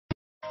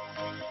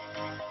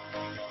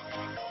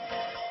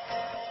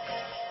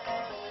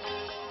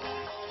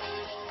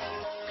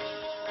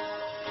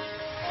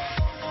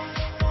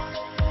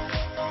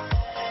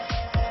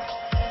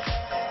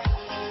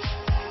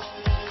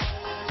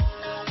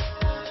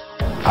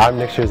I'm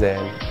Nick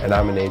Sherzan, and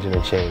I'm an agent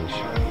of change.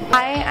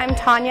 Hi, I'm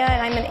Tanya,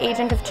 and I'm an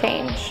agent of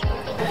change.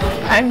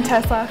 I'm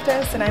Tess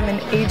Loftus, and I'm an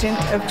agent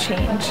of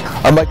change.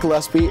 I'm Mike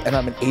Gillespie, and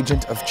I'm an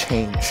agent of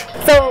change.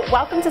 So,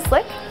 welcome to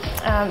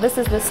SLIC. This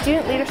is the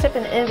Student Leadership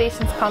and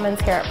Innovations Commons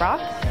here at Brock.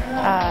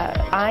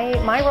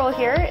 My role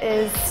here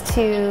is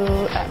to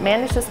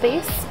manage the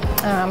space,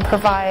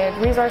 provide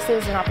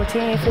resources and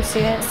opportunity for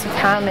students to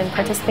come and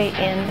participate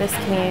in this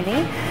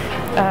community.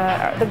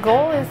 The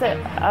goal of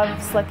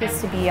SLIC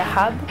is to be a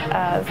hub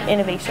of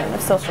innovation,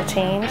 of social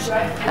change.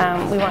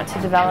 We want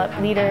to develop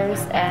leaders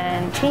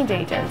and change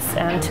agents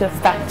to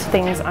affect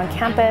things on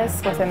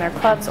campus, within their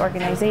clubs,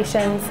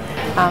 organizations,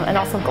 and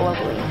also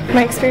globally.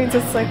 My experience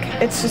is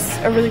it's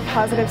just a really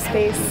positive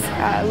space,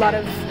 a lot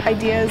of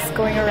ideas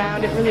going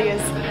around. It really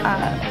is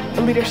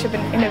a leadership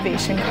and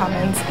innovation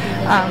commons.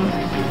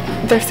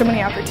 There's so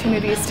many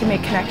opportunities to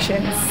make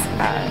connections.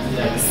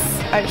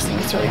 I just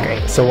think it's really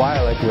great. So why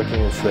I like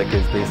working in SLIC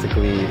is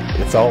basically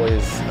it's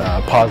always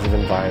a positive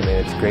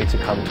environment. It's great to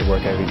come to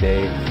work every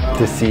day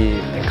to see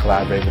and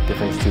collaborate with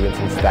different students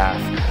and staff.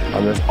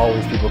 There's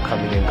always people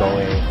coming and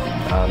going.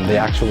 The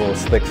actual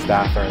SLIC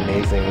staff are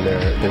amazing.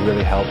 They're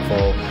really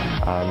helpful.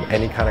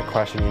 Any kind of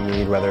question you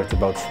need, whether it's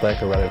about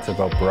SLIC or whether it's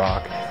about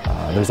Brock,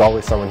 there's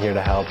always someone here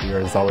to help you, or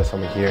there's always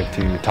someone here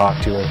to talk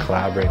to and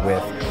collaborate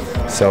with.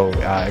 So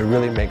it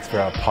really makes for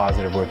a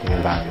positive working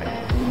environment.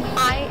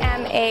 I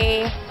am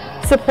a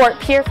support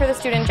peer for the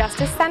Student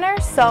Justice Center,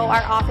 so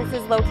our office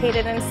is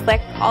located in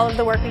SLIC. All of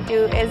the work we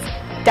do is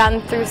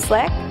done through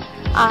SLIC.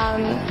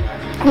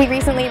 We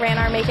recently ran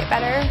our Make It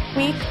Better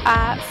week,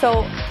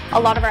 so a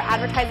lot of our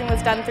advertising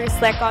was done through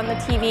SLIC on the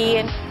TV,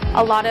 and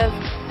a lot of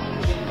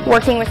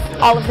working with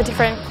all of the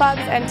different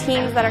clubs and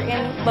teams that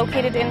are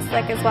located in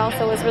SLIC as well,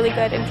 so it was really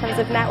good in terms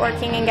of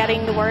networking and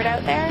getting the word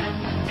out there.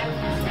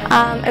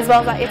 As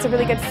well as that, it's a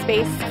really good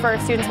space for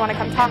students who want to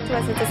come talk to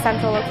us. It's a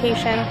central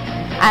location,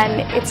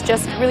 and it's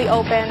just really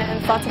open and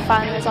it's lots of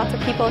fun. There's lots of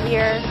people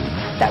here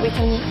that we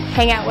can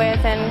hang out with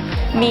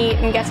and meet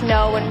and get to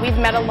know, and we've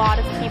met a lot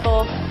of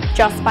people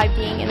just by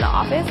being in the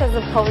office as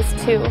opposed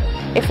to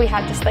if we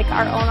had just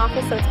our own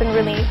office, so it's been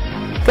really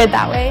good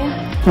that way.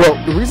 Well,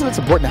 the reason it's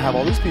important to have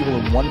all these people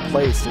in one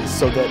place is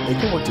so that they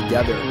can work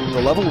together.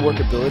 The level of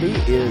workability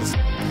is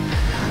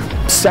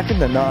second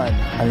to none.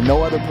 I mean,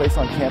 no other place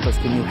on campus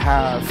can you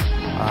have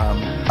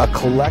a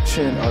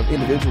collection of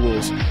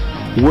individuals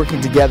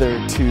working together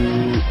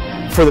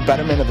for the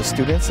betterment of the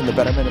students and the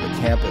betterment of the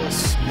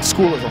campus, the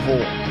school as a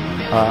whole.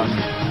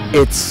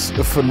 It's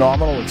a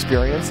phenomenal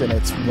experience, and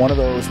it's one of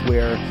those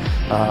where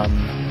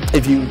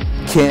if you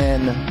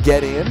can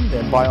get in,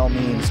 then by all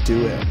means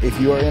do it. If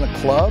you are in a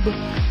club,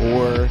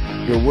 or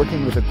you're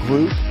working with a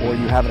group, or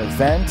you have an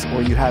event,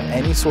 or you have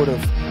any sort of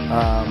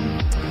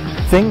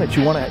thing that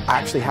you want to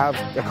actually have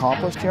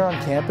accomplished here on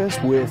campus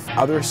with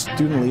other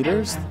student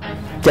leaders,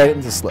 get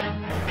into SLIC.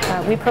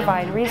 We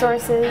provide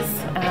resources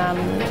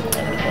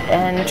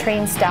and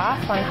train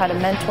staff on how to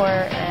mentor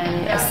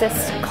and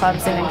assist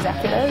clubs and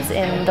executives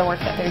in the work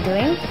that they're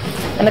doing.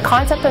 And the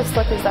concept of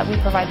SLIC is that we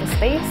provide the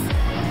space,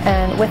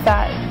 and with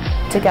that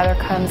together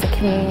comes a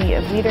community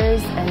of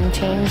leaders and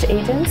change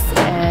agents,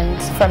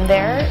 and from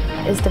there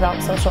is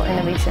developed social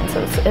innovation.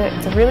 So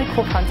it's a really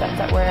cool concept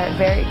that we're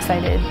very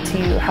excited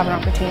to have an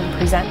opportunity to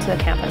present to the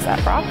campus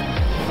at Brock.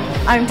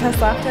 I'm Tess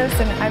Loftus,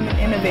 and I'm an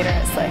innovator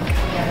at SLIC.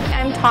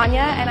 I'm Tanya,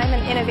 and I'm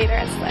an innovator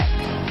at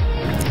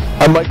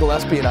SLIC. I'm Mike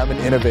Gillespie, and I'm an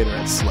innovator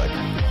at SLIC.